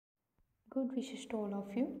Good wishes to all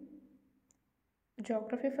of you.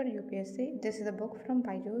 Geography for UPSC. This is a book from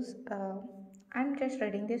Byju's. I'm just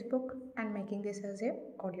reading this book and making this as a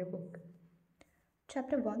audiobook.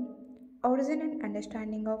 Chapter 1, Origin and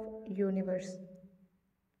Understanding of Universe.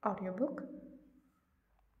 Audiobook.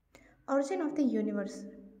 Origin of the Universe.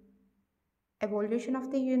 Evolution of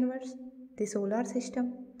the Universe. The Solar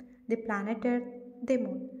System. The Planet Earth. The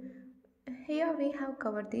Moon. Here we have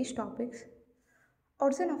covered these topics.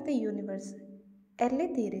 Origin of the Universe. Early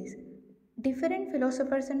theories. Different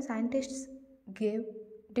philosophers and scientists gave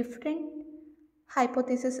different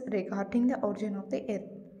hypotheses regarding the origin of the earth.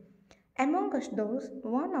 Among us those,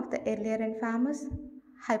 one of the earlier and famous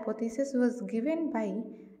hypothesis was given by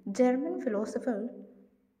German philosopher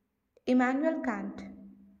Immanuel Kant.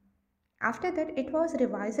 After that, it was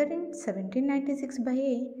revised in 1796 by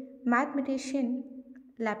a mathematician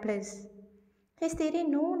Laplace. His theory,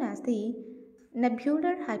 known as the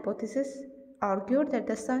nebular hypothesis, argued that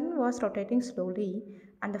the sun was rotating slowly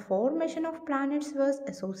and the formation of planets was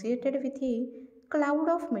associated with a cloud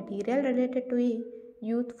of material related to a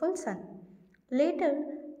youthful sun. Later,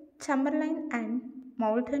 Chamberlain and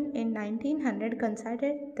Moulton in 1900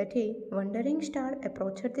 considered that a wandering star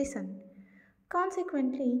approached the sun.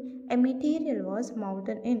 Consequently, a material was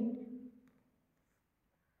molten in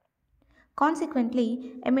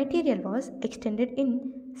Consequently, a material was extended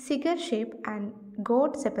in cigar shape and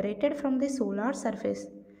got separated from the solar surface.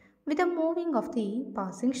 With the moving of the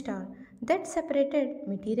passing star, that separated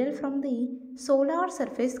material from the solar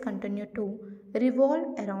surface continued to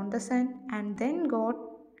revolve around the sun and then got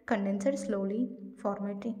condensed slowly,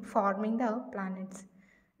 forming the planets.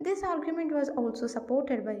 This argument was also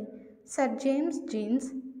supported by Sir James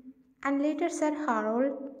Jeans and later Sir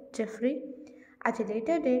Harold Jeffrey. At a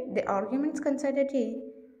later date, the arguments considered a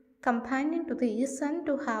companion to the sun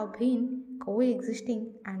to have been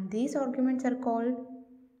coexisting, and these arguments are called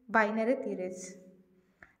binary theories.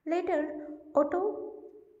 Later, Otto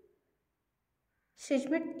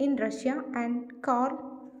Schmidt in Russia and Karl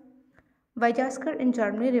Weizsäcker in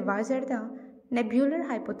Germany revised the nebular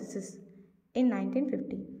hypothesis in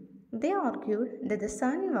 1950. They argued that the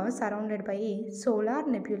sun was surrounded by a solar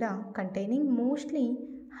nebula containing mostly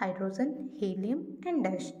hydrogen, helium, and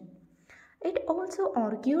dust. It also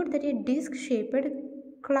argued that a disc shaped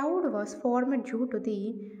cloud was formed due to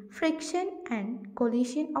the friction and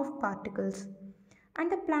collision of particles,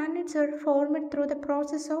 and the planets were formed through the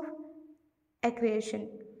process of accretion.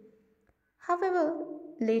 However,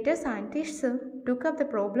 later scientists took up the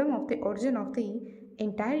problem of the origin of the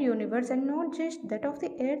entire universe and not just that of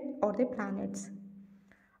the Earth or the planets.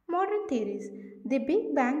 Modern theories. The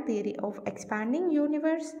Big Bang theory of expanding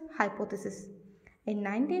universe hypothesis. In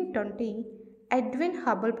 1920, Edwin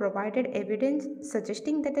Hubble provided evidence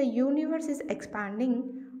suggesting that the universe is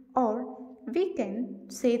expanding, or we can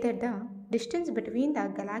say that the distance between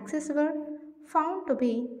the galaxies were found to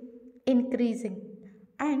be increasing,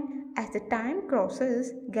 and as the time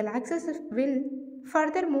crosses, galaxies will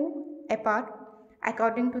further move apart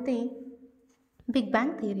according to the Big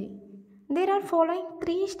Bang theory. There are following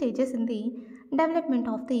three stages in the development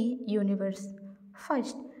of the universe.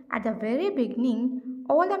 First, at the very beginning,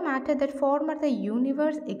 all the matter that formed the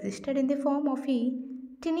universe existed in the form of a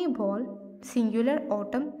tiny ball, singular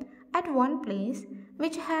atom at one place,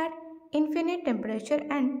 which had infinite temperature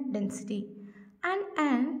and density, and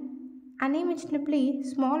an unimaginably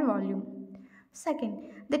small volume.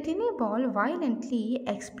 Second, the tiny ball violently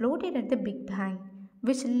exploded at the Big Bang,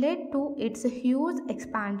 which led to its huge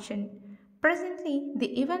expansion. Presently,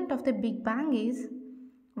 the event of the Big Bang is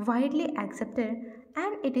widely accepted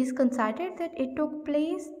and it is considered that it took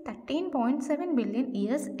place 13.7 billion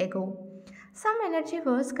years ago. Some energy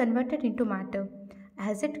was converted into matter.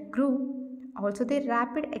 As it grew, also the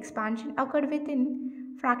rapid expansion occurred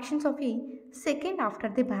within fractions of a second after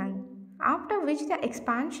the bang, after which the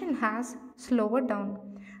expansion has slowed down.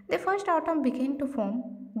 The first atom began to form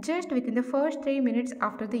just within the first 3 minutes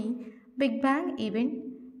after the Big Bang event.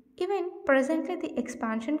 Even presently, the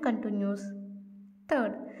expansion continues.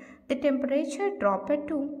 Third, the temperature dropped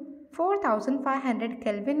to 4500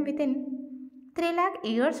 Kelvin within 3 lakh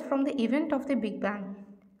years from the event of the Big Bang,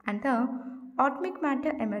 and the atomic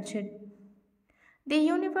matter emerged. The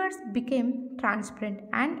universe became transparent,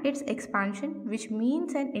 and its expansion, which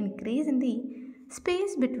means an increase in the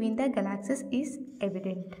space between the galaxies, is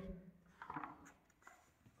evident.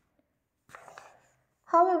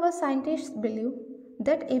 However, scientists believe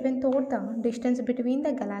that even though the distance between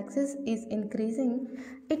the galaxies is increasing,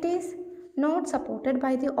 it is not supported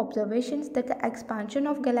by the observations that the expansion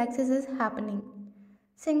of galaxies is happening.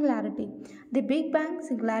 Singularity. The Big Bang,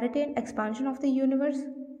 singularity and expansion of the universe.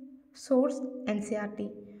 Source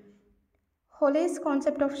NCRT. Holly's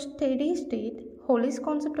concept of steady state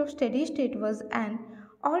was an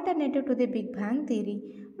alternative to the Big Bang theory,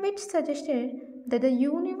 which suggested that the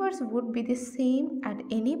universe would be the same at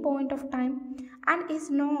any point of time and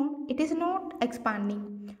it is not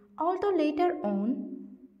expanding. Although later on,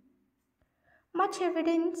 much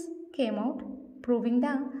evidence came out proving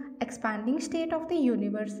the expanding state of the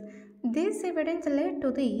universe. This evidence led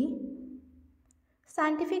to the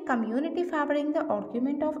scientific community favoring the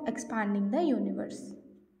argument of expanding the universe.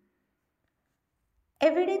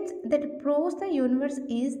 Evidence that proves the universe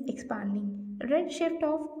is expanding. Redshift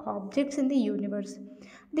of objects in the universe.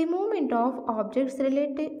 The movement of objects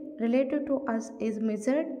related to us is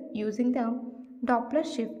measured using the Doppler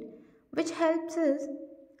shift, which helps us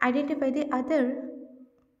identify the other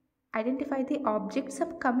identify the objects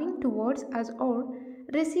of coming towards us or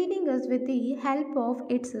receding us with the help of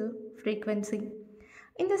its frequency.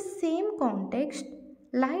 In the same context,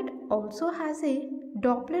 light also has a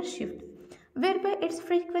Doppler shift, whereby its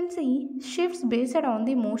frequency shifts based on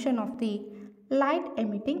the motion of the light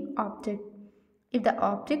emitting object. If the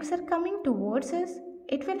objects are coming towards us,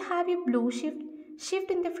 it will have a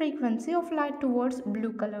shift in the frequency of light towards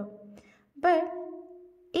blue color. But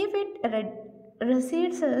if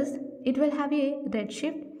recedes us, it will have a red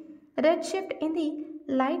shift in the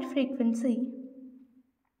light frequency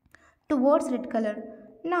towards red color.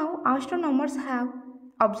 Now, astronomers have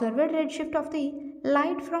observed redshift of the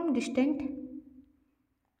light from distant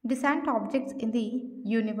objects in the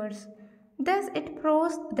universe. Thus, it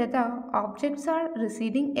proves that the objects are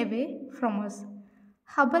receding away from us.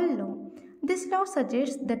 Hubble law. This law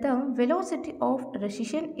suggests that the velocity of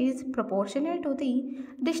recession is proportional to the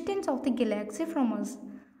distance of the galaxy from us.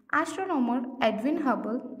 Astronomer Edwin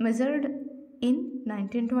Hubble measured in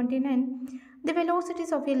 1929 the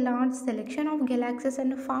velocities of a large selection of galaxies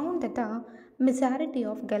and found that the majority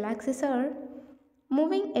of galaxies are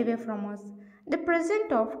moving away from us. The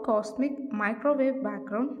presence of cosmic microwave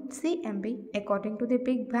background CMB, according to the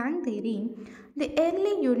Big Bang theory, the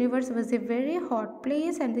early universe was a very hot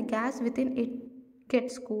place and the gas within it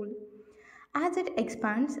gets cool. As it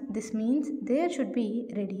expands, this means there should be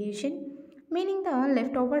radiation, meaning the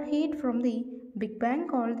leftover heat from the Big Bang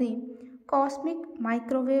called the cosmic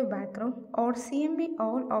microwave background or CMB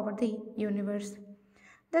all over the universe.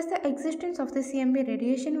 Thus, the existence of the CMB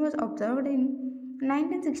radiation was observed in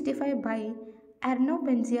 1965 by Arno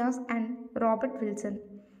Penzias and Robert Wilson.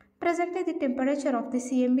 Presently, the temperature of the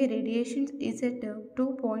CMB radiation is at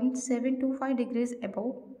 2.725 degrees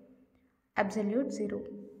above absolute zero.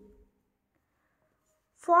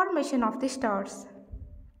 Formation of the stars.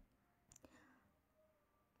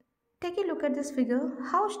 Take a look at this figure.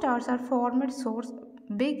 How stars are formed source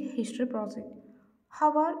big history project.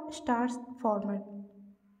 How are stars formed?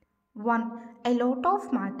 1. A lot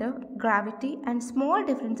of matter, gravity, and small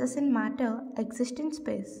differences in matter exist in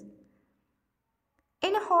space.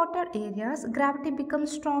 In hotter areas, gravity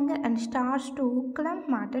becomes stronger and starts to clump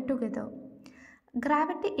matter together.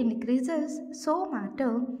 Gravity increases, so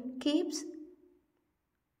matter keeps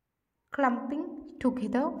clumping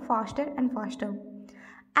together faster and faster.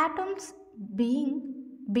 Atoms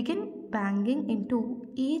begin banging into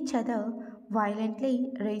each other violently,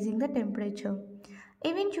 raising the temperature.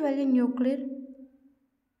 Eventually, nuclear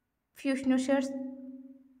fusion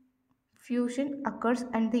occurs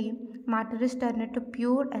and the matter is turned to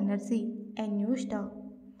pure energy, a new star.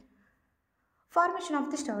 Formation of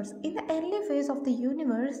the stars. In the early phase of the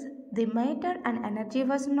universe, the matter and energy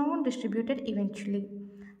was non-distributed eventually,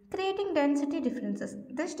 creating density differences.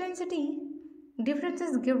 This density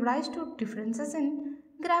differences give rise to differences in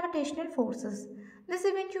gravitational forces. This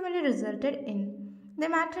eventually resulted in the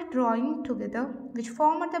matter drawing together, which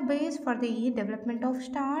formed the base for the development of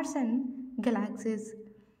stars and galaxies.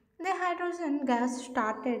 The hydrogen gas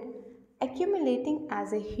started accumulating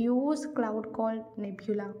as a huge cloud called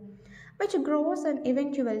nebula, which grows and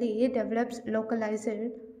eventually develops localized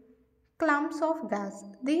clumps of gas.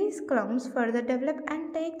 These clumps further develop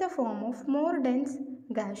and take the form of more dense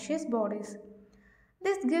gaseous bodies.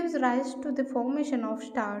 This gives rise to the formation of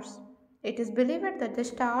stars. It is believed that the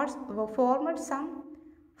stars were formed some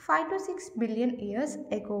 5 to 6 billion years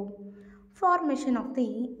ago. Formation of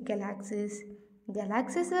the galaxies.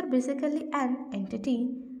 Galaxies are basically an entity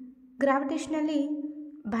gravitationally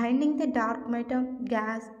binding the dark matter,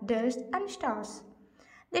 gas, dust, and stars.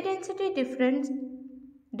 The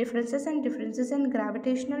differences in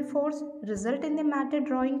gravitational force result in the matter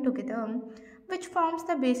drawing together, which forms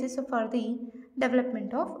the basis for the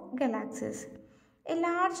development of galaxies. A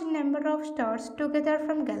large number of stars together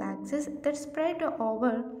from galaxies that spread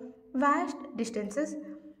over vast distances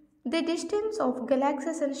The distance of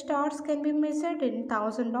galaxies and stars can be measured in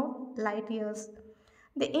thousands of light years.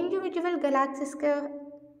 The individual galaxies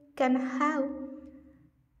can have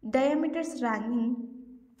diameters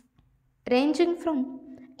ranging from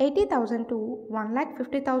 80,000 to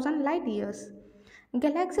 150,000 light years.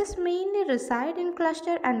 Galaxies mainly reside in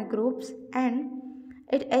clusters and groups, and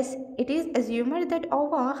it is assumed that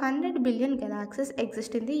over 100 billion galaxies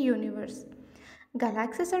exist in the universe.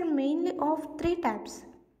 Galaxies are mainly of three types: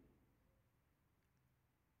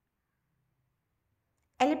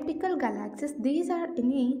 elliptical galaxies, these are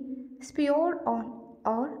any sphere on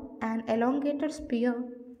or an elongated sphere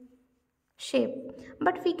shape,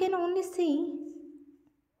 but we can only see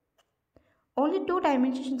only two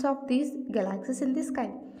dimensions of these galaxies in the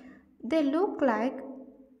sky. They look like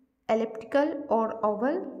elliptical or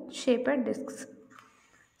oval shaped disks.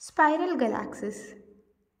 Spiral galaxies,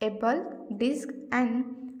 a bulk, disk, and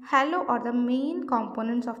halo are the main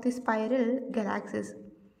components of the spiral galaxies.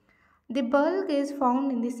 The bulk is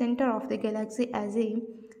found in the center of the galaxy as a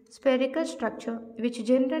spherical structure which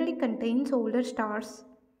generally contains older stars.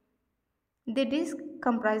 The disk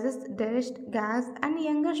comprises dust, gas, and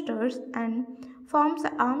younger stars and forms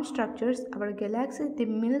the arm structures. Our galaxy, the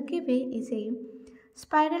Milky Way, is a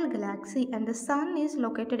spiral galaxy, and the Sun is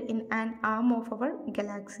located in an arm of our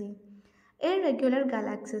galaxy. Irregular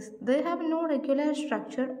galaxies, they have no regular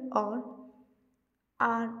structure or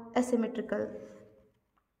are asymmetrical.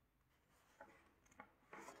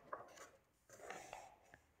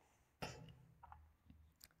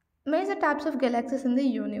 Major types of galaxies in the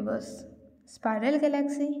universe: spiral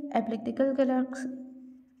galaxy, elliptical galaxy,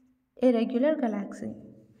 irregular galaxy.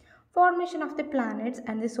 Formation of the planets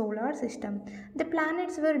and the solar system. The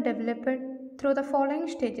planets were developed through the following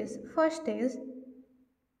stages. First is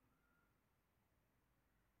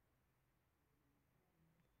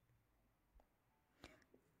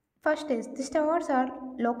the stars are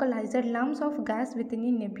localized lumps of gas within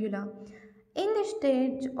a nebula. In this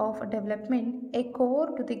stage of development, a core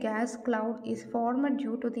to the gas cloud is formed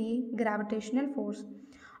due to the gravitational force.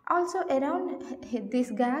 Also, around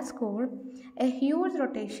this gas core, a huge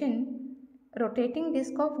rotating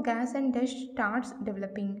disk of gas and dust starts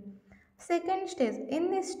developing. Second stage,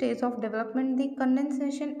 in this stage of development, the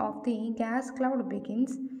condensation of the gas cloud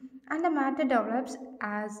begins and the matter develops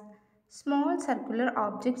as small circular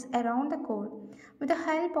objects around the core. With the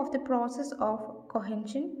help of the process of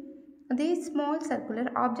cohesion, these small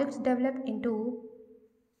circular objects develop into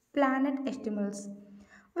planetesimals,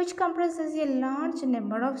 which comprises a large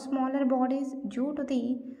number of smaller bodies due to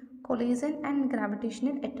the collision and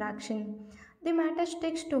gravitational attraction. The matter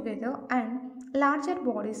sticks together and larger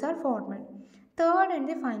bodies are formed. Third and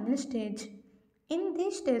the final stage. In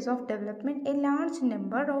this stage of development, a large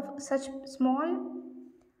number of such small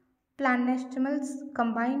planetesimals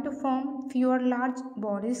combine to form fewer large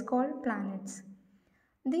bodies called planets.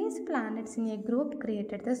 These planets in a group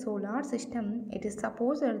created the solar system. It is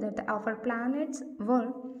supposed that our planets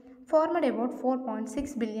were formed about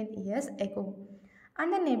 4.6 billion years ago,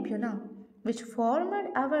 and the nebula, which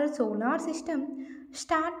formed our solar system,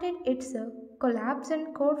 started its collapse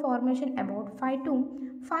and core formation about 5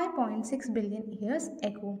 to 5.6 billion years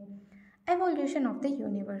ago. Evolution of the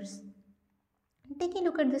universe. Take a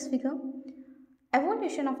look at this figure.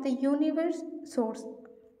 Evolution of the universe source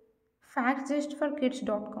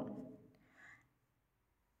factsjustforkids.com.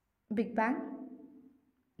 Big Bang,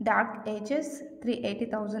 Dark Ages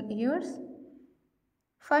 380,000 years,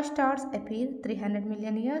 first stars appear 300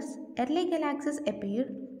 million years, early galaxies appear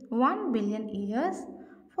 1 billion years,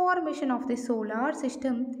 formation of the solar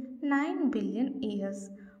system 9 billion years,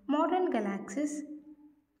 modern galaxies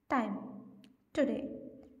time today.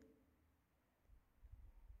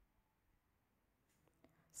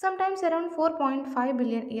 Sometimes around 4.5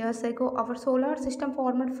 billion years ago, our solar system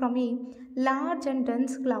formed from a large and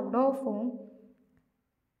dense cloud of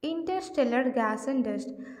interstellar gas and dust.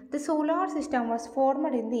 The solar system was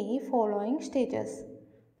formed in the following stages.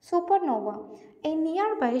 Supernova. A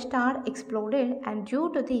nearby star exploded, and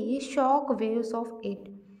due to the shock waves of it,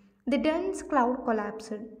 the dense cloud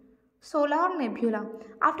collapsed. Solar nebula.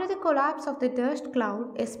 After the collapse of the dust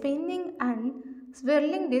cloud, a spinning and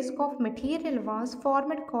swirling disk of material was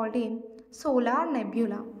formed called a solar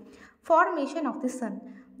nebula. Formation of the sun.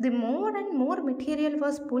 The more and more material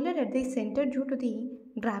was pulled at the center due to the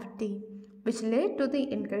gravity, which led to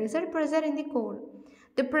the increased pressure in the core.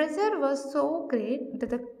 The pressure was so great that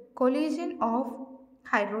the collision of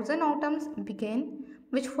hydrogen atoms began,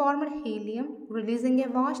 which formed helium, releasing a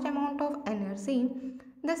vast amount of energy.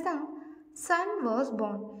 Thus, the sun was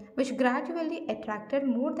born, which gradually attracted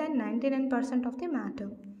more than 99% of the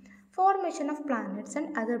matter. Formation of planets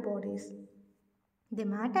and other bodies. The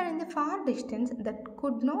matter in the far distance that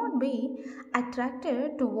could not be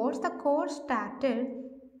attracted towards the core started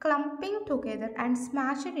clumping together and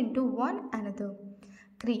smashed into one another,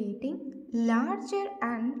 creating larger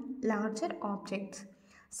and larger objects.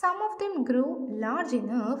 Some of them grew large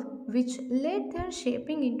enough, which led their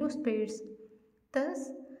shaping into spheres. Thus,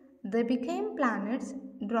 they became planets,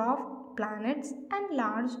 dwarf planets, and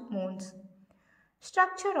large moons.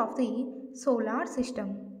 Structure of the solar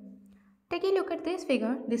system. Take a look at this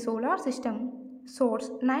figure. The solar system source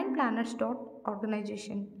 9 planets.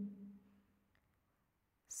 Organization: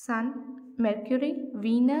 Sun, Mercury,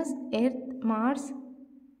 Venus, Earth, Mars,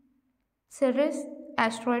 Ceres,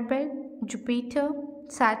 asteroid belt, Jupiter,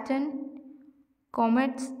 Saturn,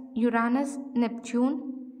 comets, Uranus,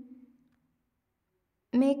 Neptune,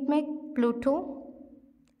 Makemake, Pluto,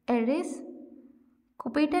 Eris,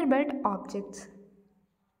 Kuiper belt objects.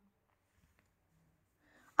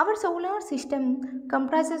 Our solar system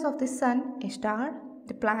comprises of the Sun, a star,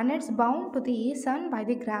 the planets bound to the Sun by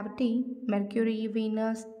the gravity, Mercury,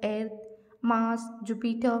 Venus, Earth, Mars,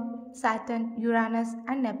 Jupiter, Saturn, Uranus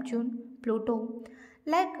and Neptune, Pluto,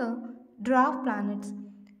 like dwarf planets,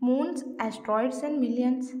 moons, asteroids and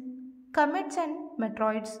millions, comets and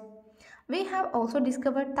meteoroids. We have also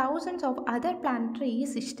discovered thousands of other planetary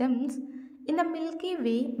systems in the Milky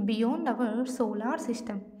Way beyond our solar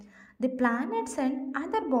system. The planets and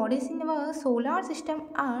other bodies in our solar system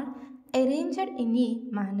are arranged in a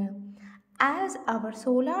manner. As our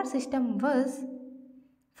solar system was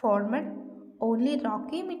formed, only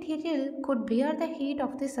rocky material could bear the heat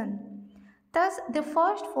of the sun. Thus, the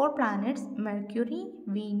first four planets, Mercury,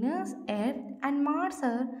 Venus, Earth, and Mars,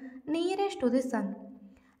 are nearest to the sun,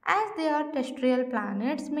 as they are terrestrial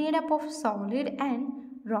planets made up of solid and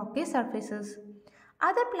rocky surfaces.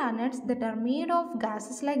 Other planets that are made of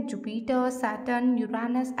gases like Jupiter, Saturn,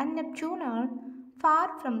 Uranus, and Neptune are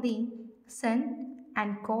far from the Sun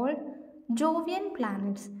and called Jovian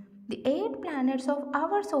planets. The 8 planets of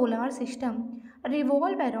our solar system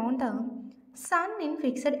revolve around the Sun in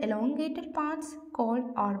fixed elongated paths called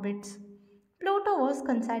orbits. Pluto was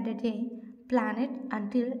considered a planet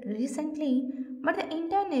until recently, but the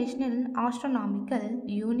International Astronomical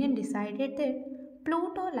Union decided that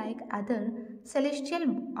Pluto, like other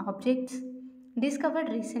celestial objects discovered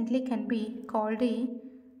recently, can be called a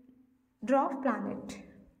dwarf planet.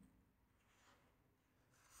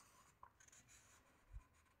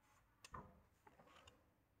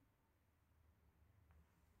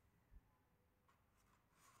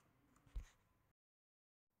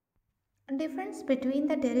 Difference between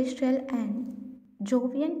the terrestrial and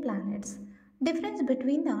Jovian planets. Difference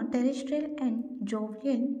between the terrestrial and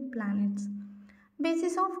Jovian planets.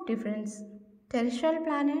 Basis of difference: terrestrial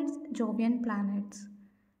planets, Jovian planets.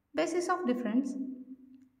 Basis of difference: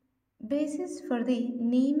 basis for the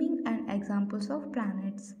naming and examples of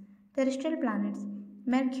planets. Terrestrial planets: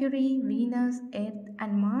 Mercury, Venus, Earth,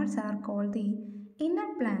 and Mars are called the inner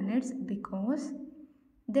planets because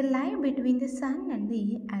they lie between the Sun and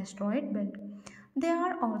the asteroid belt. They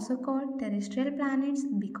are also called terrestrial planets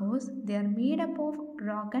because they are made up of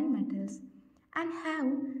rock and metals and have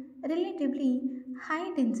relatively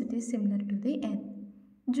high density similar to the Earth.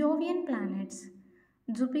 Jovian planets: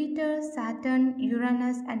 Jupiter, Saturn,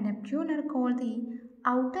 Uranus, and Neptune are called the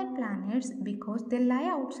outer planets because they lie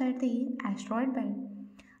outside the asteroid belt.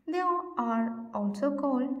 They are also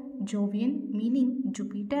called Jovian, meaning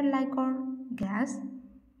Jupiter like or gas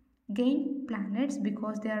gained planets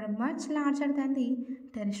because they are much larger than the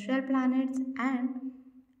terrestrial planets and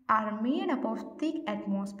are made up of thick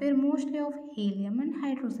atmosphere, mostly of helium and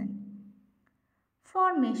hydrogen.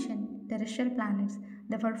 Formation: terrestrial planets,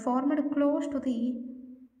 they were formed close to the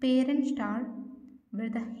parent star where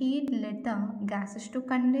the heat led the gases to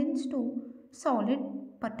condense to solid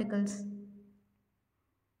particles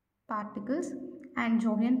particles and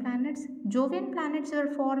Jovian planets. Jovian planets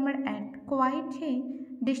were formed at quite a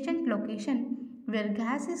distant location where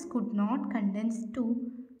gases could not condense to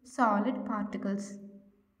solid particles.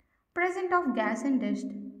 Present of gas and dust.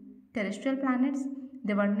 Terrestrial planets,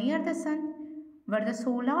 they were near the sun where the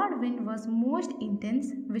solar wind was most intense,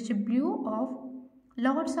 which blew off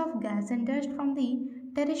lots of gas and dust from the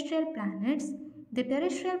terrestrial planets. The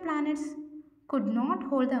terrestrial planets could not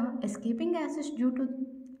hold the escaping gases due to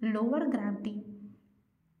lower gravity.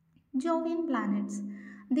 Jovian planets.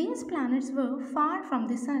 These planets were far from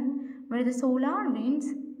the sun where the solar winds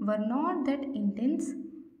were not that intense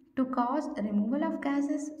to cause removal of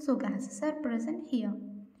gases, so gases are present here.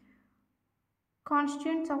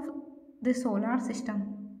 Constituents of the solar system: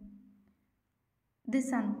 the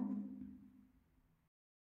sun.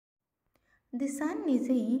 The Sun is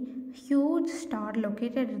a huge star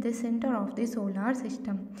located at the center of the solar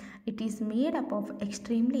system. It is made up of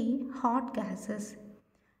extremely hot gases.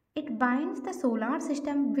 It binds the solar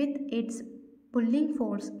system with its pulling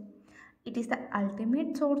force. It is the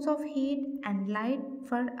ultimate source of heat and light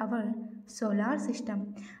for our solar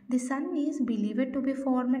system. The Sun is believed to be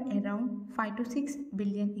formed around 5 to 6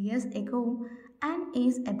 billion years ago and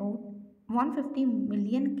is about 150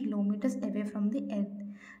 million kilometers away from the Earth.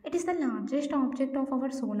 It is the largest object of our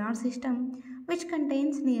solar system, which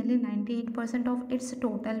contains nearly 98% of its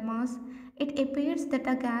total mass. It appears that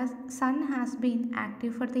the gas sun has been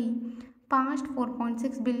active for the past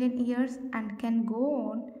 4.6 billion years and can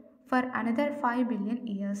go on for another 5 billion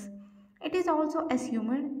years. It is also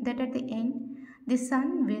assumed that at the end, the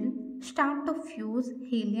sun will start to fuse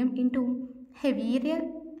helium into heavier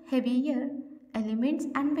elements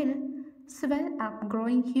and will swell up,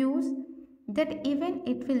 growing hues that even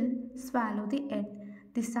it will swallow the earth.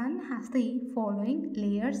 The sun has the following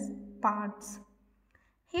layers parts.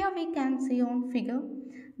 Here we can see on figure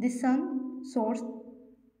the sun source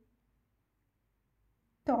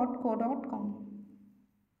thoughtco.com.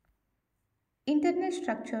 Internal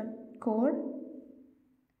structure core,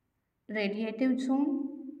 radiative zone,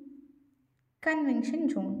 convection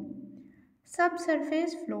zone,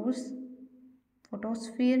 subsurface floors,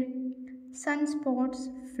 photosphere, sunspots,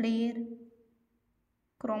 flare,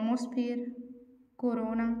 chromosphere,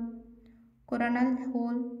 corona, coronal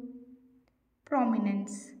hole,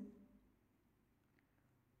 prominence.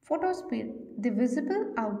 Photosphere. The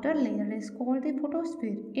visible outer layer is called the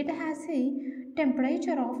photosphere. It has a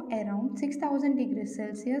temperature of around 6000 degrees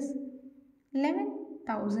Celsius,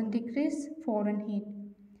 11,000 degrees Fahrenheit.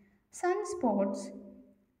 Sunspots.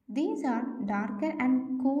 These are darker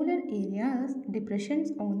and cooler areas,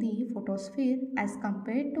 depressions on the photosphere as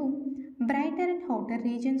compared to brighter and hotter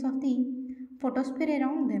regions of the photosphere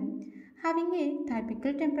around them, having a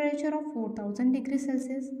typical temperature of 4000 degrees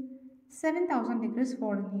Celsius, 7000 degrees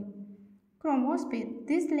Fahrenheit. Chromosphere.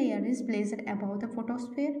 This layer is placed above the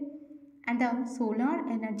photosphere and the solar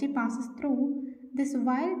energy passes through this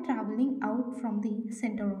while traveling out from the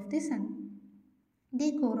center of the sun.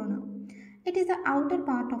 The corona. It is the outer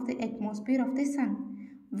part of the atmosphere of the sun,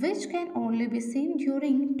 which can only be seen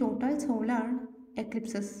during total solar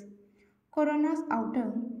eclipses. Corona's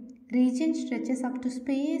outer region stretches up to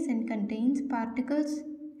space and contains particles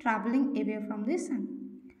traveling away from the sun.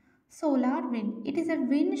 Solar wind. It is a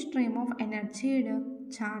wind stream of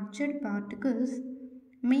energized charged particles,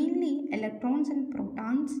 mainly electrons and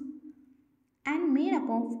protons, and made up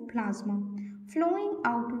of plasma flowing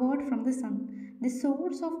outward from the sun. The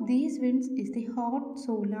source of these winds is the hot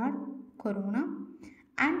solar corona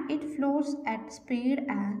and it flows at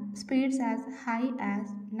speeds as high as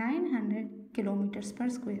 900 kilometers per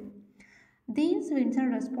square. These winds are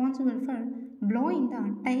responsible for blowing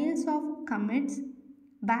the tails of comets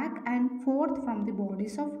back and forth from the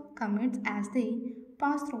bodies of comets as they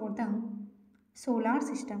pass through the solar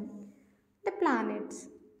system. The planets.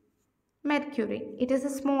 Mercury. It is the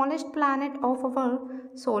smallest planet of our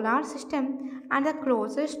solar system and the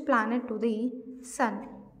closest planet to the Sun.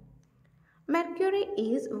 Mercury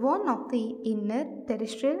is one of the inner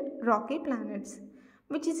terrestrial rocky planets,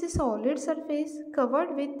 which is a solid surface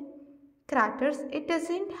covered with craters. It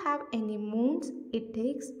doesn't have any moons. It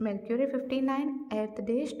takes Mercury 59 Earth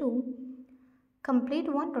days to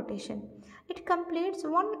complete one rotation. It completes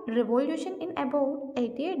one revolution in about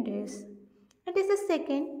 88 days. It is the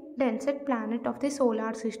second densest planet of the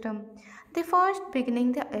solar system, the first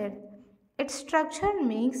beginning the Earth. Its structure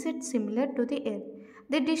makes it similar to the Earth.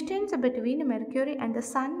 The distance between Mercury and the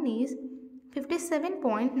Sun is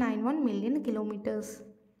 57.91 million kilometers.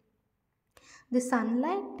 The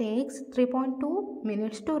sunlight takes 3.2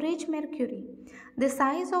 minutes to reach Mercury. The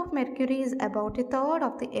size of Mercury is about a third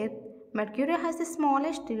of the Earth. Mercury has the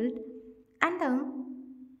smallest tilt and the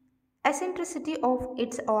eccentricity of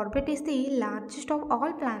its orbit is the largest of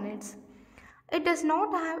all planets. It does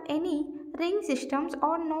not have any ring systems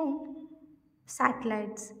or known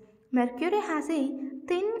satellites. Mercury has a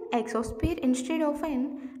thin exosphere instead of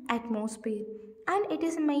an atmosphere, and it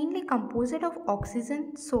is mainly composed of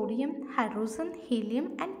oxygen, sodium, hydrogen,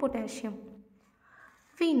 helium, and potassium.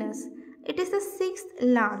 Venus. It is the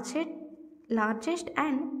largest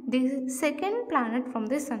and the second planet from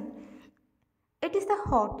the Sun. It is the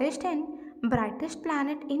hottest and brightest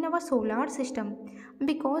planet in our solar system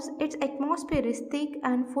because its atmosphere is thick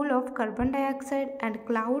and full of carbon dioxide and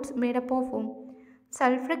clouds made up of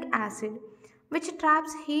sulfuric acid, which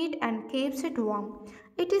traps heat and keeps it warm.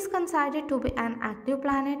 It is considered to be an active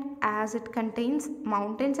planet as it contains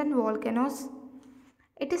mountains and volcanoes.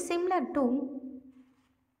 It is similar to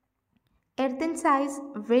Earth in size,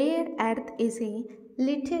 where Earth is a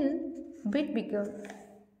little bit bigger.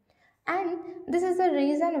 And this is the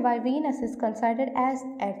reason why Venus is considered as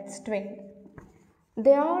Earth's twin.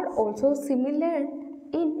 They are also similar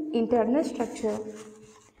in internal structure,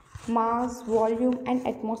 mass, volume, and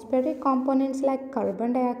atmospheric components like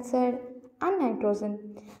carbon dioxide and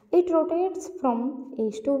nitrogen. It rotates from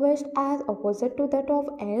east to west as opposite to that of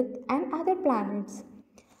Earth and other planets,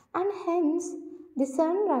 and hence the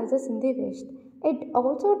sun rises in the west. It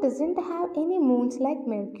also doesn't have any moons like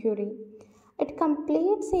Mercury. It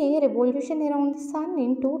completes a revolution around the sun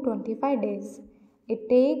in 225 days. It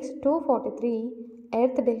takes 243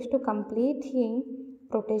 Earth days to complete a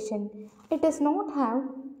rotation. It does not have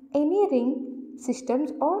any ring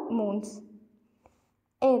systems or moons.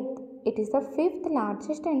 Earth. It is the fifth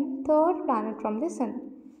largest and third planet from the Sun.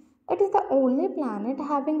 It is the only planet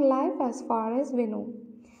having life as far as we know.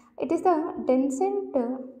 It is the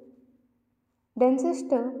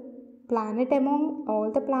densest planet among all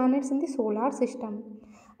the planets in the solar system.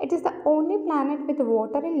 It is the only planet with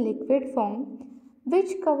water in liquid form,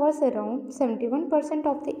 which covers around 71%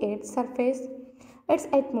 of the Earth's surface. Its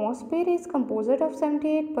atmosphere is composed of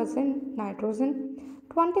 78% nitrogen,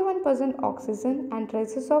 21% oxygen, and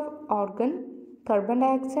traces of argon, carbon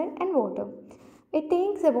dioxide, and water. It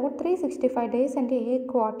takes about 365 days and a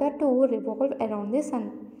quarter to revolve around the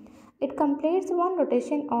Sun. It completes one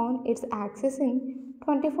rotation on its axis in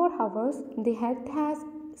 24 hours. The Earth has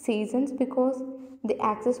seasons because the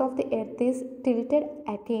axis of the Earth is tilted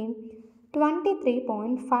at a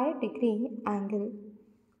 23.5-degree angle.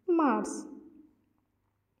 Mars.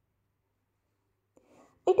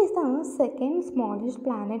 It is the second smallest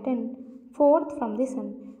planet and fourth from the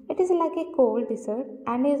Sun. It is like a cold desert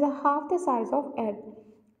and is half the size of Earth.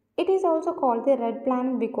 It is also called the red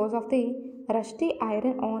planet because of the rusty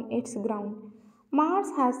iron on its ground. Mars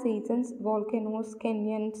has seasons, volcanoes,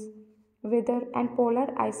 canyons, weather, and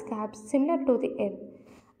polar ice caps similar to the Earth.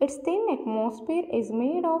 Its thin atmosphere is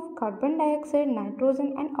made of carbon dioxide,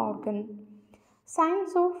 nitrogen, and argon.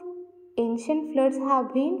 Signs of ancient floods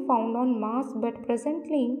have been found on Mars, but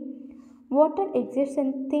presently water exists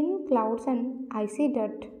in thin clouds and icy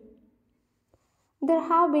dirt. There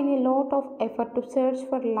have been a lot of effort to search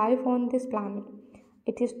for life on this planet.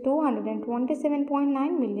 It is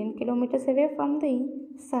 227.9 million kilometers away from the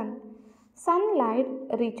Sun. Sunlight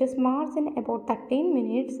reaches Mars in about 13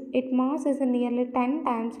 minutes. Its mass is nearly 10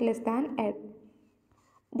 times less than Earth.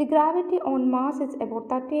 The gravity on Mars is about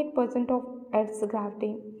 38% of Earth's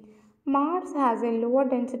gravity. Mars has a lower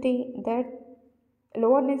density than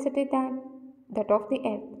that of the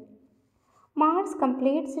Earth. Mars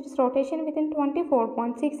completes its rotation within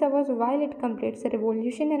 24.6 hours while it completes a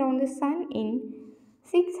revolution around the Sun in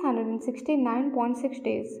 669.6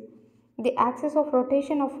 days. The axis of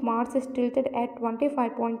rotation of Mars is tilted at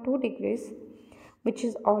 25.2 degrees, which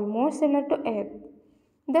is almost similar to Earth.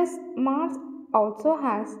 Thus, Mars also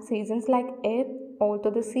has seasons like Earth, although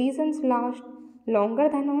the seasons last longer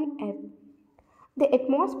than on Earth. The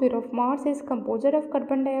atmosphere of Mars is composed of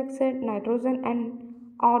carbon dioxide, nitrogen, and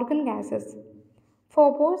argon gases.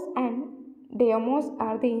 Phobos and Deimos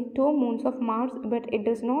are the two moons of Mars, but it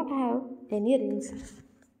does not have any rings.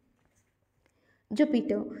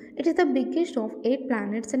 Jupiter. It is the biggest of 8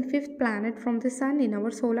 planets and fifth planet from the Sun in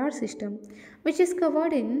our solar system, which is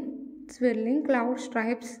covered in swirling cloud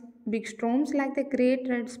stripes. Big storms like the Great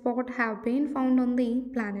Red Spot have been found on the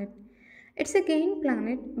planet. It's a gain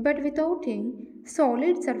planet but without a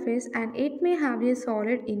solid surface, and it may have a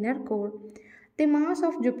solid inner core. The mass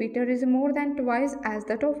of Jupiter is more than twice as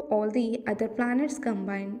that of all the other planets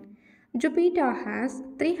combined. Jupiter has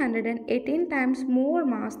 318 times more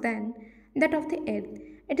mass than that of the Earth.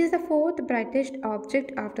 It is the fourth brightest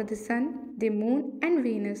object after the Sun, the Moon, and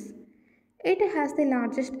Venus. It has the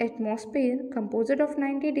largest atmosphere composed of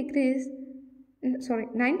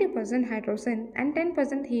 90% hydrogen and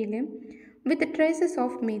 10% helium, with traces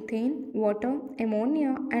of methane, water,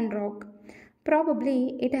 ammonia, and rock.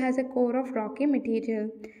 Probably it has a core of rocky material,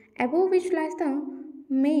 above which lies the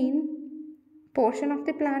main portion of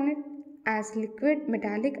the planet as liquid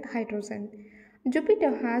metallic hydrogen.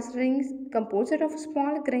 Jupiter has rings composed of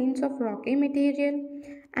small grains of rocky material,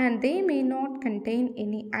 and they may not contain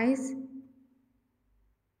any ice.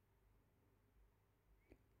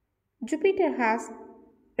 Jupiter has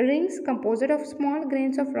rings composed of small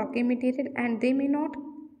grains of rocky material, and they may not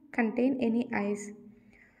contain any ice.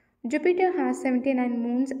 Jupiter has 79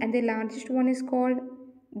 moons, and the largest one is called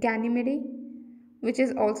Ganymede, which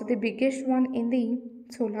is also the biggest one in the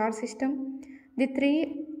solar system. The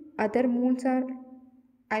three other moons are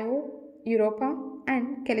Io, Europa,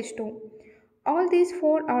 and Callisto. All these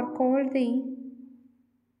four are called the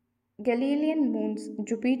Galilean moons.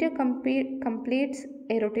 Jupiter completes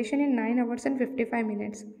a rotation in 9 hours and 55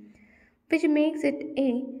 minutes, which makes it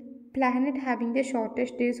a planet having the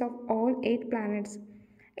shortest days of all 8 planets.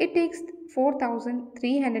 It takes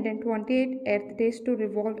 4,328 Earth days to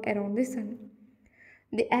revolve around the Sun.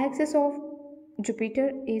 The axis of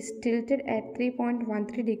Jupiter is tilted at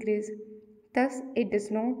 3.13 degrees, thus, it does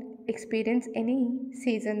not experience any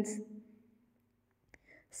seasons.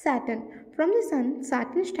 Saturn. From the Sun,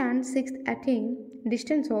 Saturn stands sixth at a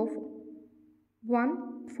distance of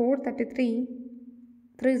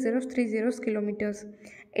 1,433,3030 kilometers.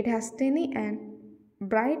 It has tiny and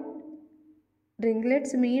bright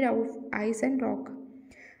ringlets made of ice and rock.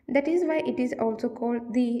 That is why it is also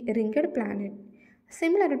called the ringed planet.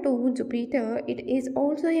 Similar to Jupiter, it is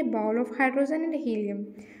also a ball of hydrogen and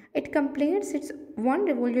helium. It completes its one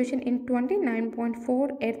revolution in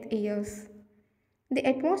 29.4 Earth years. The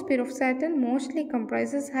atmosphere of Saturn mostly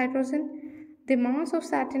comprises hydrogen. The mass of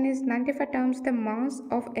Saturn is 95 times the mass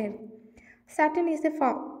of Earth. Saturn is the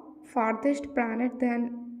farthest planet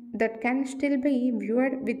that can still be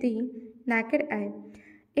viewed with the naked eye.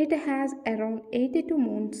 It has around 82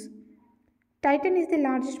 moons. Titan is the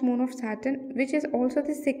largest moon of Saturn, which is also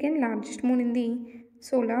the second largest moon in the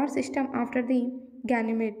solar system after the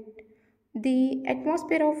Ganymede. The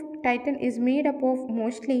atmosphere of Titan is made up of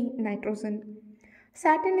mostly nitrogen.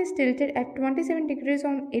 Saturn is tilted at 27 degrees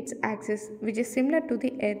on its axis, which is similar to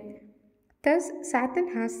the Earth. Thus, Saturn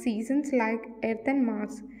has seasons like Earth and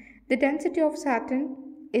Mars. The density of Saturn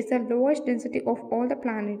is the lowest density of all the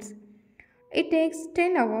planets. It takes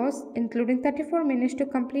 10 hours, including 34 minutes, to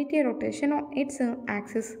complete a rotation on its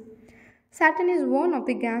axis. Saturn is one of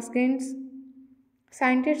the gas giants.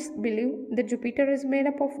 Scientists believe that Jupiter is made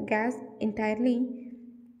up of gas entirely,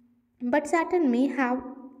 but Saturn may have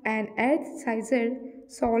an Earth-sized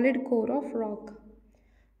solid core of rock.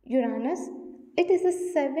 Uranus. It is the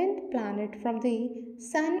seventh planet from the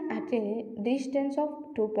Sun at a distance of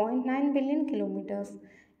 2.9 billion kilometers.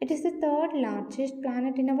 It is the third largest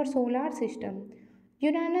planet in our solar system.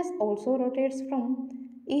 Uranus also rotates from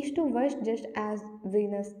east to west just as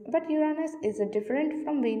Venus, but Uranus is different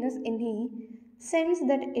from Venus in the sense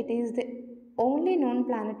that it is the only known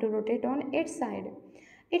planet to rotate on its side.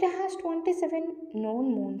 It has 27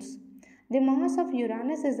 known moons. The mass of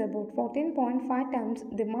Uranus is about 14.5 times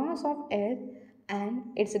the mass of Earth, and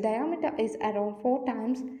its diameter is around 4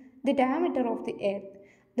 times the diameter of the Earth.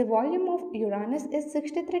 The volume of Uranus is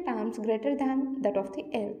 63 times greater than that of the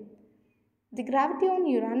Earth. The gravity on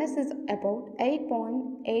Uranus is about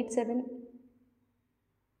 8.87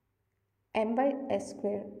 m by s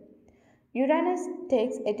square. Uranus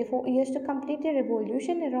takes 84 years to complete a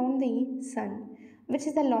revolution around the Sun, which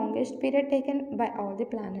is the longest period taken by all the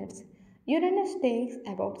planets. Uranus takes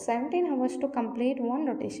about 17 hours to complete one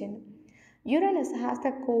rotation. Uranus has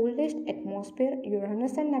the coldest atmosphere.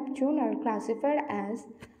 Uranus and Neptune are classified as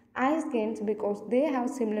ice giants because they have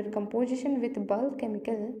similar composition with bulk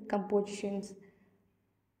chemical compositions.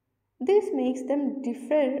 This makes them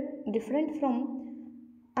different from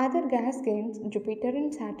other gas giants, Jupiter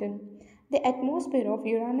and Saturn. The atmosphere of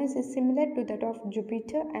Uranus is similar to that of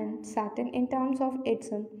Jupiter and Saturn in terms of its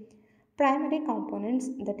primary components,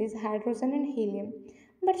 that is hydrogen and helium,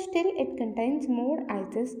 but still it contains more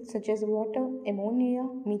ices such as water, ammonia,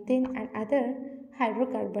 methane, and other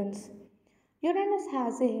hydrocarbons. Uranus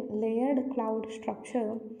has a layered cloud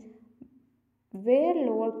structure where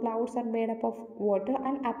lower clouds are made up of water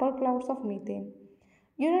and upper clouds of methane.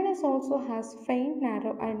 Uranus also has faint,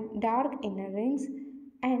 narrow, and dark inner rings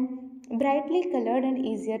and brightly colored and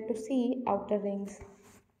easier to see outer rings.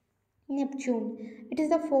 Neptune. It is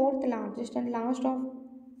the fourth largest and last of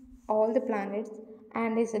all the planets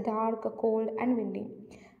and is dark, cold, and windy.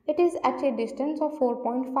 It is at a distance of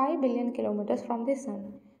 4.5 billion kilometers from the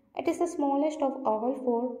Sun. It is the smallest of all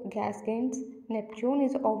four gas giants. Neptune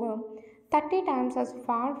is over 30 times as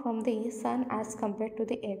far from the Sun as compared to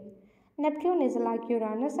the Earth. Neptune is like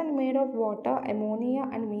Uranus and made of water, ammonia,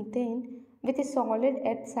 and methane with a solid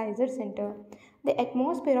Earth-sized center. The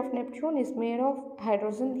atmosphere of Neptune is made of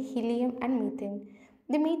hydrogen, helium, and methane.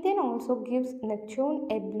 The methane also gives Neptune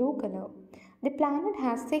a blue color. The planet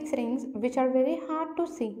has 6 rings which are very hard to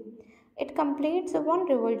see. It completes one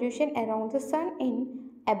revolution around the Sun in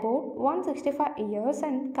about 165 years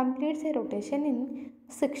and completes a rotation in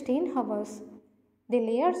 16 hours. The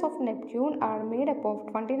layers of Neptune are made up of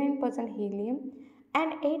 29% helium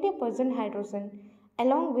and 80% hydrogen,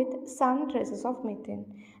 along with some traces of methane.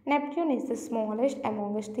 Neptune is the smallest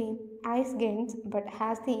amongst the ice giants but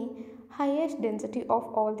has the highest density of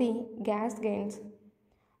all the gas giants.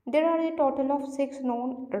 There are a total of 6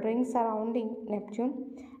 known rings surrounding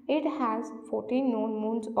Neptune. It has 14 known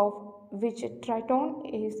moons, of which Triton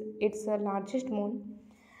is its largest moon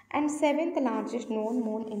and seventh largest known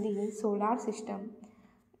moon in the solar system.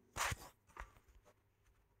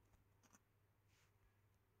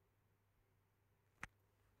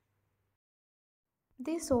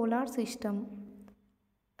 The solar system.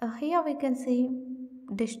 Here we can see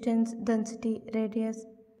distance, density, radius,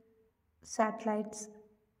 satellites.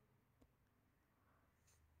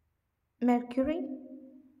 Mercury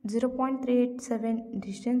 0.387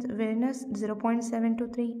 distance, Venus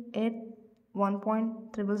 0.723, Earth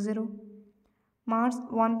 1.000, Mars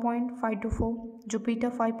 1.524, Jupiter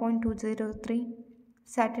 5.203,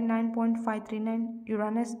 Saturn 9.539,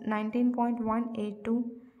 Uranus 19.182,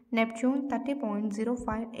 Neptune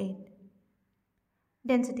 30.058.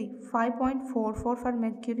 Density 5.44 for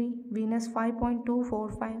Mercury, Venus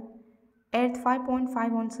 5.245, Earth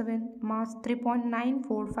 5.517, Mars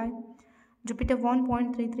 3.945, Jupiter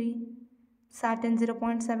 1.33, Saturn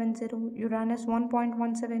 0.70, Uranus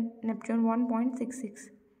 1.17, Neptune 1.66.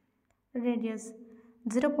 Radius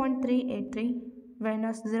 0.383,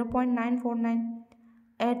 Venus 0.949,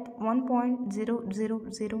 Earth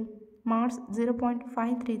 1.000, Mars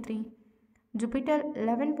 0.533, Jupiter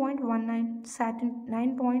 11.19, Saturn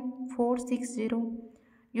 9.460,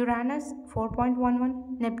 Uranus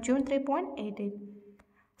 4.11, Neptune 3.88.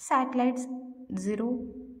 Satellites 0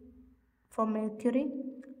 for Mercury,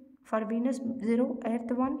 for Venus 0,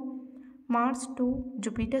 Earth 1, Mars 2,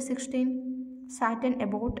 Jupiter 16, Saturn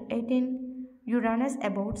about 18, Uranus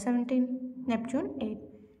about 17, Neptune 8.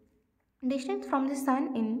 Distance from the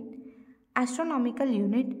Sun in astronomical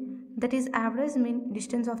unit, that is average mean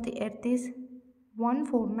distance of the Earth, is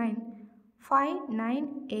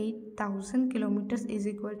 149,598,000 kilometers is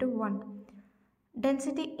equal to 1.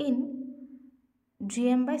 Density in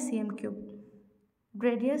gm by cm cube.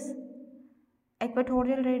 Radius,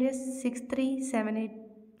 equatorial radius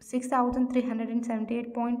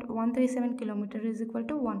 6378 kilometers is equal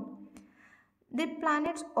to 1. The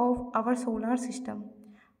planets of our solar system.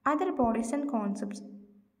 Other bodies and concepts.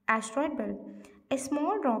 Asteroid belt, a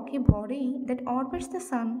small rocky body that orbits the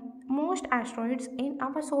Sun. Most asteroids in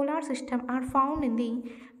our solar system are found in the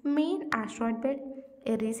main asteroid belt,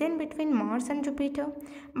 a region between Mars and Jupiter,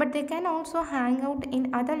 but they can also hang out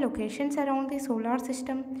in other locations around the solar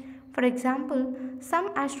system. For example,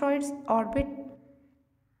 some asteroids orbit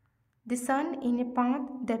the Sun in a path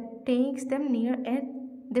that takes them near Earth.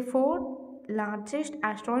 The four largest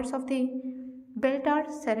asteroids of the belt are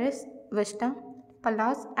Ceres, Vesta,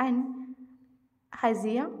 Pallas, and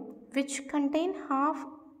Hygiea, which contain half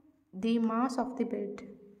the mass of the belt.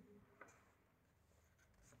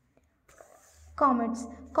 Comets.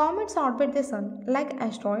 Comets orbit the Sun like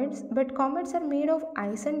asteroids, but comets are made of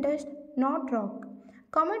ice and dust, not rock.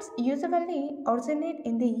 Comets usually originate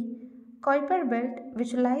in the Kuiper belt,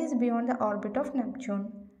 which lies beyond the orbit of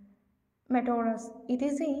Neptune. Meteorus. It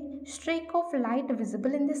is a streak of light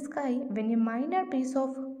visible in the sky when a minor piece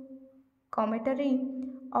of cometary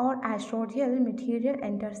or asteroidal material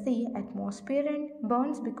enters the atmosphere and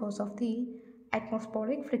burns because of the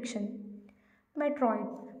atmospheric friction. Meteoroid.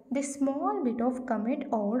 The small bit of comet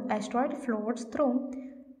or asteroid floats through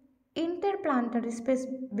interplanetary space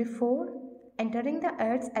before entering the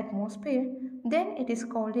Earth's atmosphere, then it is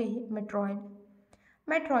called a meteoroid.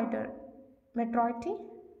 Meteoroid. Meteorite.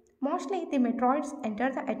 Mostly the meteoroids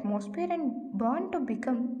enter the atmosphere and burn to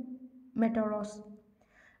become meteors.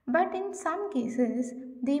 But in some cases,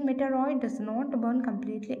 the meteoroid does not burn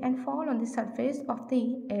completely and fall on the surface of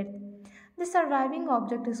the Earth. The surviving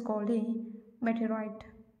object is called a meteorite.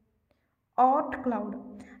 Oort cloud.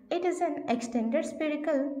 It is an extended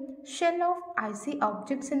spherical shell of icy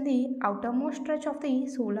objects in the outermost stretch of the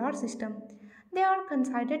solar system. They are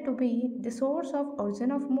considered to be the source of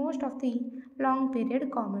origin of most of the long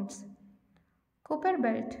period comets. Kuiper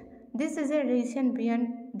belt. This is a region beyond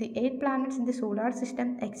the 8 planets in the solar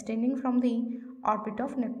system extending from the orbit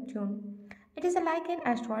of Neptune. It is like an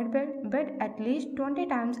asteroid belt but at least 20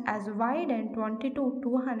 times as wide and 20 to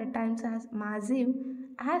 200 times as massive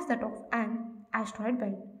as that of an asteroid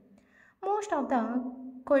belt. Most of the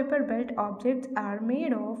Kuiper belt objects are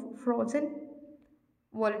made of frozen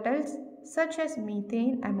volatiles such as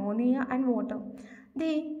methane, ammonia, and water.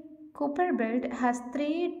 The Kuiper belt has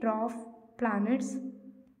three dwarf planets,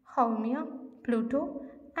 Haumea, Pluto,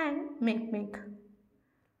 and Makemake.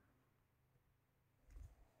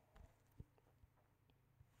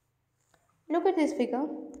 Look at this figure.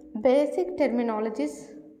 Basic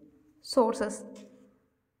terminologies, sources.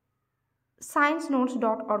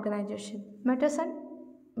 sciencenotes.organization. Meteors and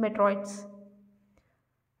meteoroids.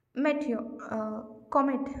 Meteor,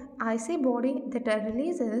 comet, icy body that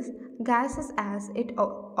releases gases as it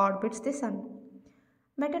orbits the sun.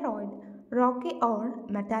 Meteoroid, rocky or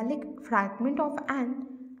metallic fragment of an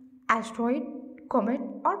asteroid, comet,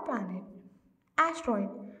 or planet. Asteroid,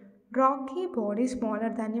 rocky body smaller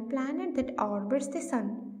than a planet that orbits the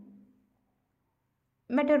sun.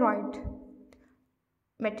 Meteoroid,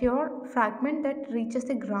 meteor fragment that reaches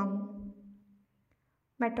the ground.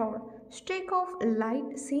 Meteor, streak of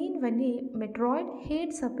light seen when a meteoroid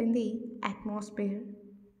heats up in the atmosphere.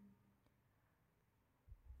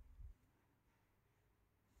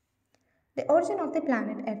 The origin of the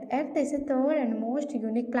planet Earth. Earth is the third and most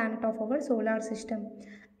unique planet of our solar system.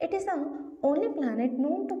 It is the only planet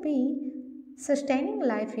known to be sustaining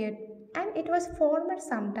life yet, and it was formed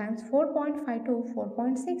sometimes 4.5 to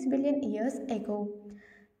 4.6 billion years ago.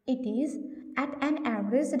 It is at an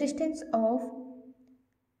average distance of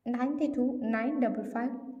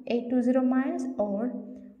 92,955,820 miles or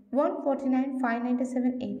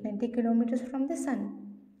 149,597,890 kilometers from the Sun.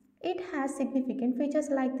 It has significant features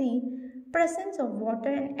like the presence of water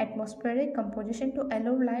and atmospheric composition to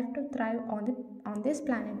allow life to thrive on this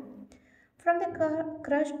planet. From the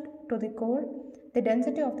crust to the core, the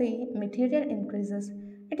density of the material increases.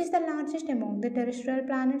 It is the largest among the terrestrial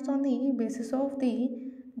planets on the basis of the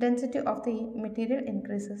density of the material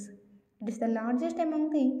increases. It is the largest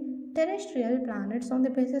among the terrestrial planets on the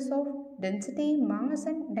basis of density, mass,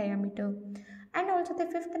 and diameter, and also the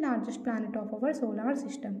fifth largest planet of our solar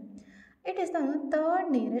system. It is the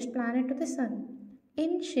third nearest planet to the Sun.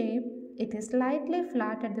 In shape, it is slightly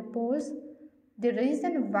flat at the poles, the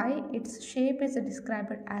reason why its shape is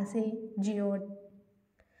described as a geode.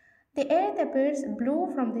 The Earth appears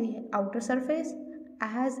blue from the outer surface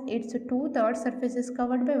as its two-thirds surface is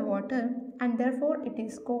covered by water and therefore it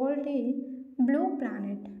is called a blue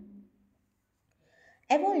planet.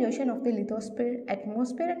 Evolution of the lithosphere,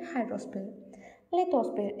 atmosphere and hydrosphere.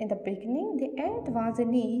 Lithosphere. In the beginning, the Earth was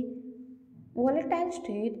in a volatile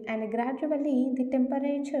state and gradually the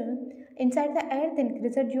temperature inside the earth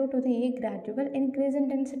increased due to the gradual increase in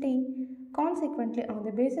density. Consequently, on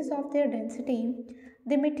the basis of their density,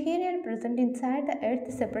 the material present inside the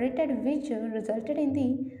earth separated, which resulted in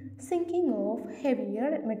the sinking of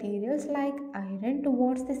heavier materials like iron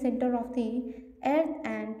towards the center of the earth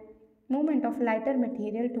and movement of lighter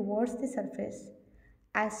material towards the surface.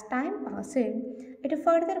 As time passed, it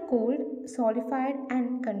further cooled, solidified,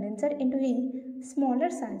 and condensed into a smaller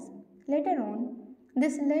size. Later on,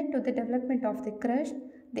 this led to the development of the crust,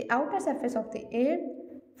 the outer surface of the earth.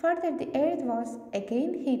 Further, the earth was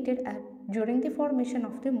again heated up during the formation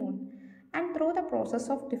of the moon, and through the process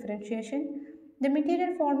of differentiation, the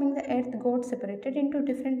material forming the earth got separated into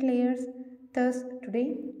different layers. Thus,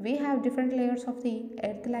 today we have different layers of the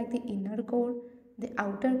earth like the inner core, the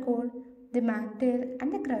outer core, the mantle,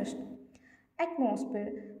 and the crust.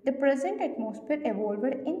 Atmosphere. The present atmosphere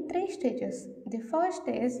evolved in three stages. The first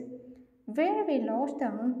is where we lost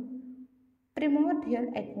the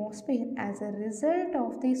primordial atmosphere as a result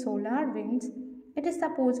of the solar winds. It is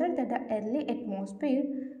supposed that the early atmosphere,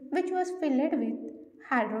 which was filled with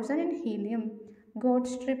hydrogen and helium, got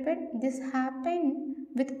stripped. This happened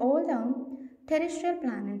with all the terrestrial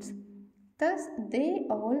planets. Thus, they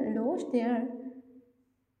all lost their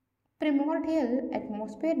primordial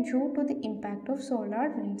atmosphere due to the impact of solar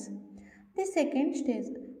winds. The second stage,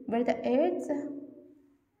 where the Earth's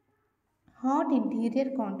hot interior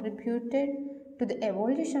contributed to the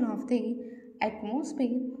evolution of the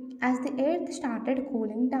atmosphere. As the Earth started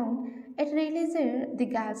cooling down, it released the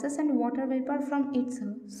gases and water vapor from its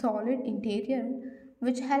solid interior,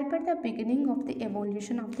 which helped the beginning of the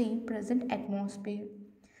evolution of the present atmosphere.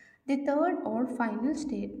 The third or final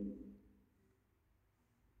state,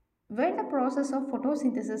 where the process of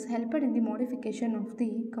photosynthesis helped in the modification of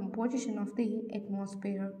the composition of the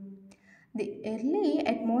atmosphere. The early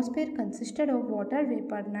atmosphere consisted of water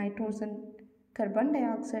vapor, nitrogen, carbon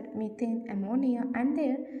dioxide, methane, ammonia, and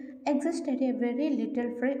there existed a very little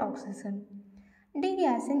free oxygen.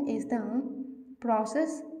 Degassing is the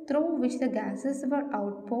process through which the gases were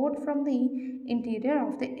outpoured from the interior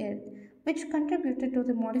of the earth, which contributed to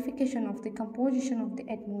the modification of the composition of the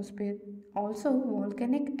atmosphere. Also,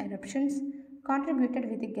 volcanic eruptions contributed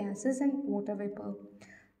with the gases and water vapor.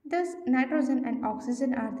 Thus, nitrogen and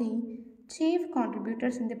oxygen are the chief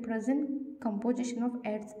contributors in the present composition of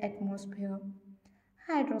Earth's atmosphere.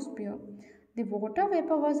 Hydrosphere. The water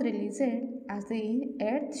vapor was released as the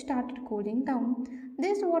earth started cooling down.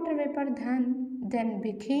 This water vapor then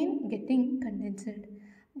began getting condensed.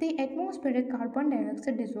 The atmospheric carbon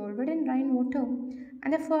dioxide dissolved in rainwater,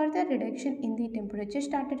 and a further reduction in the temperature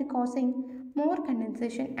started causing more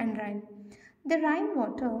condensation and rain. The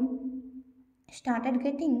rainwater started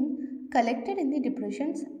getting collected in the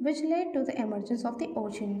depressions, which led to the emergence of the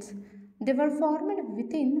oceans. They were formed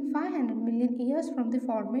within 500 million years from the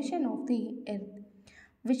formation of the Earth,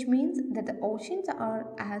 which means that the oceans are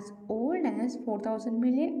as old as 4000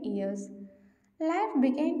 million years. Life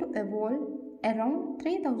began to evolve around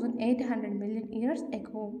 3800 million years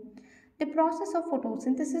ago. The process of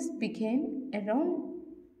photosynthesis began around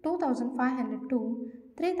 2500 to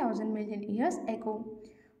 3000 million years ago.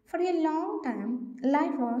 For a long time,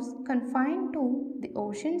 life was confined to the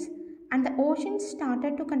oceans, and the oceans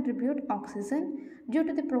started to contribute oxygen due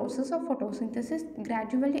to the process of photosynthesis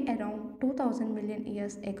gradually around 2000 million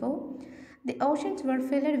years ago. The oceans were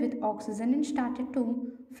filled with oxygen and started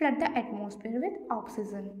to flood the atmosphere with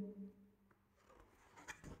oxygen.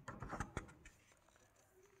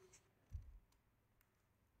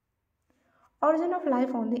 Origin of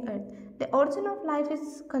life on the earth. The origin of life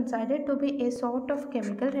is considered to be a sort of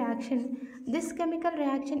chemical reaction. This chemical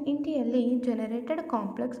reaction initially generated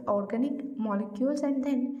complex organic molecules and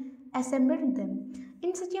then assembled them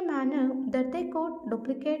in such a manner that they could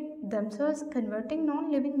duplicate themselves, converting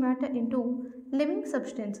non living matter into living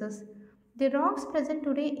substances. The rocks present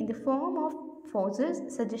today in the form of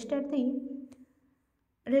fossils suggested the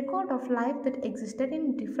record of life that existed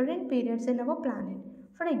in different periods in our planet.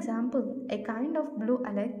 For example, a kind of blue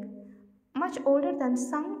algae, much older than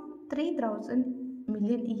some 3000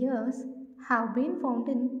 million years, have been found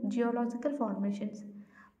in geological formations.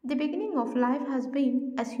 The beginning of life has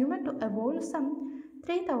been assumed to evolve some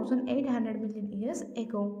 3800 million years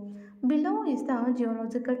ago. Below is the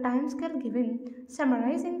geological timescale given,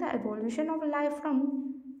 summarizing the evolution of life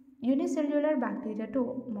from unicellular bacteria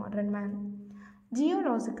to modern man.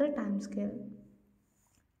 Geological timescale.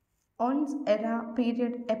 Once era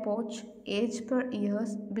period epoch age per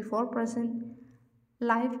years before present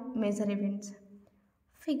life major events.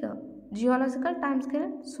 Figure geological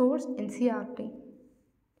timescale source NCRT.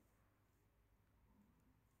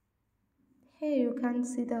 Here you can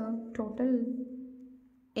see the total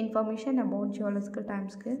information about geological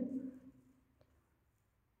timescale.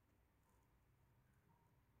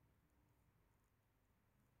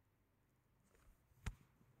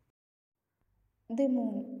 The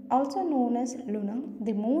Moon, also known as Luna,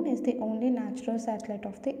 the Moon is the only natural satellite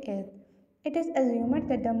of the Earth. It is assumed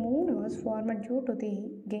that the Moon was formed due to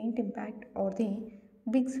the gained impact or the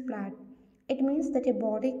Big Splat. It means that a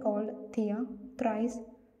body called Theia, thrice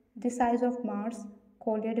the size of Mars,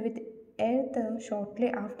 collided with Earth shortly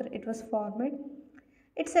after it was formed.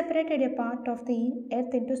 It separated a part of the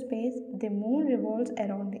Earth into space. The Moon revolves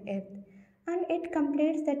around the Earth, and it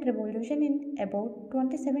completes that revolution in about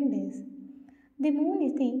 27 days. The moon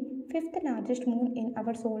is the fifth largest moon in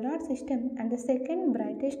our solar system and the second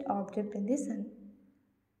brightest object in the sun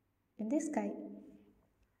in the sky.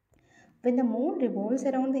 When the moon revolves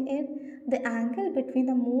around the earth, the angle between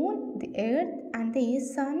the moon, the earth, and the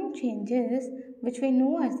sun changes, which we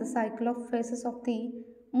know as the cycle of phases of the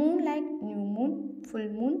moon, like new moon, full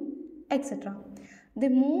moon, etc. The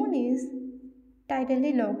moon is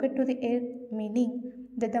tidally located to the earth, meaning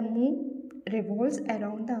that the moon revolves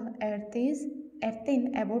around the earth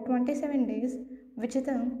in about 27 days, which is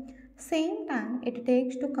the same time it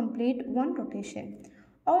takes to complete one rotation.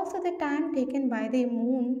 Also, the time taken by the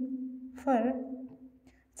moon for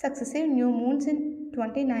successive new moons in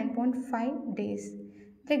 29.5 days.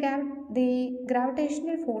 The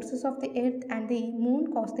gravitational forces of the earth and the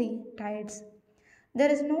moon cause the tides.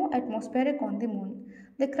 There is no atmosphere on the moon.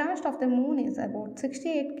 The crust of the moon is about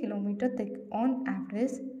 68 km thick on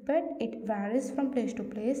average, but it varies from place to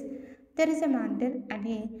place. There is a mantle and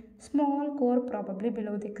a small core probably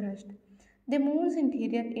below the crust. The moon's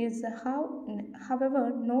interior is,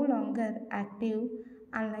 however, no longer active,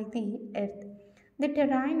 unlike the Earth. The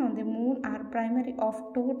terrain on the moon are primarily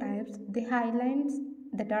of two types: the highlands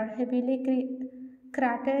that are heavily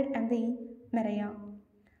cratered and the maria.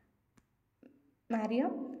 Maria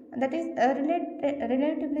that is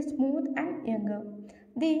relatively smooth and younger.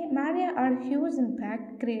 The Maria are huge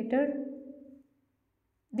impact craters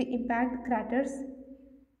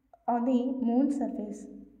on the moon's surface,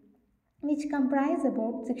 which comprise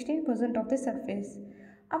about 16% of the surface.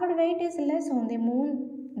 Our weight is less on the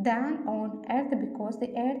moon than on Earth because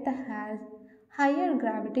the Earth has higher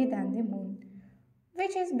gravity than the moon,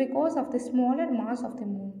 which is because of the smaller mass of the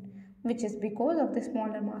moon, which is because of the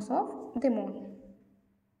smaller mass of the moon.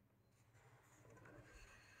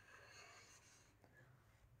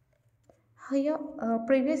 Here,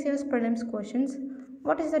 previous year's prelims questions.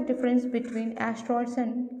 What is the difference between asteroids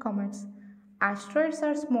and comets? Asteroids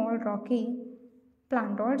are small rocky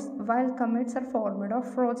planetoids, while comets are formed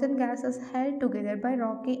of frozen gases held together by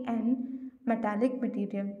rocky and metallic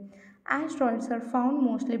material. Asteroids are found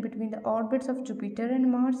mostly between the orbits of Jupiter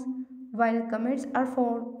and Mars, while comets are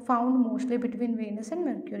found mostly between Venus and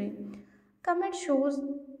Mercury. Comet shows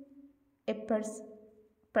a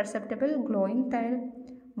perceptible glowing tail,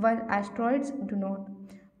 while asteroids do not.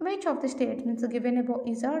 Which of the statements given above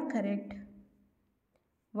is are correct?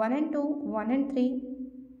 1 and 2, 1 and 3,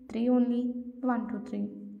 3 only, 1, 2, 3.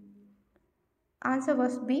 Answer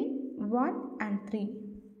must be 1 and 3.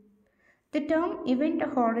 The term event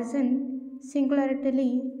horizon,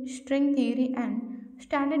 singularity, string theory, and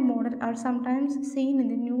standard model are sometimes seen in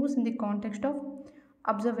the news in the context of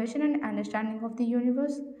observation and understanding of the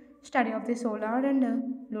universe, study of the solar and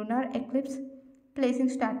lunar eclipse, placing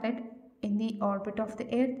satellite in the orbit of the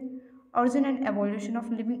earth, origin and evolution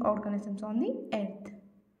of living organisms on the earth.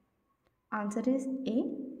 Answer is A.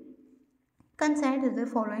 Consider the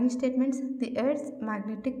following statements. The Earth's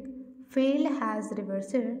magnetic field has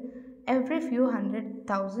reversed every few hundred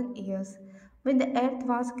thousand years. When the Earth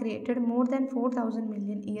was created more than 4,000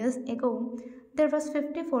 million years ago, there was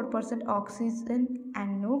 54% oxygen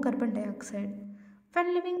and no carbon dioxide.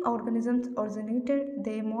 When living organisms originated,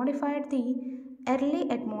 they modified the early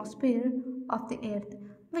atmosphere of the Earth.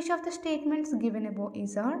 Which of the statements given above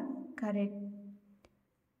is are correct?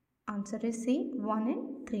 Answer is C, 1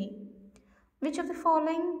 and 3. Which of the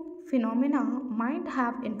following phenomena might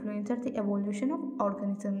have influenced the evolution of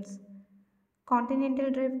organisms?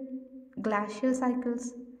 Continental drift, glacial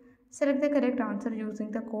cycles. Select the correct answer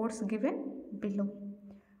using the codes given below.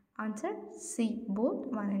 Answer C, both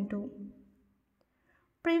 1 and 2.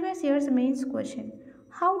 Previous year's mains question.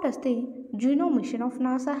 How does the Juno mission of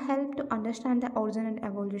NASA help to understand the origin and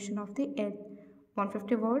evolution of the Earth?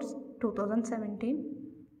 150 words, 2017.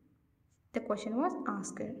 The question was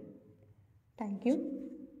asked. Thank you.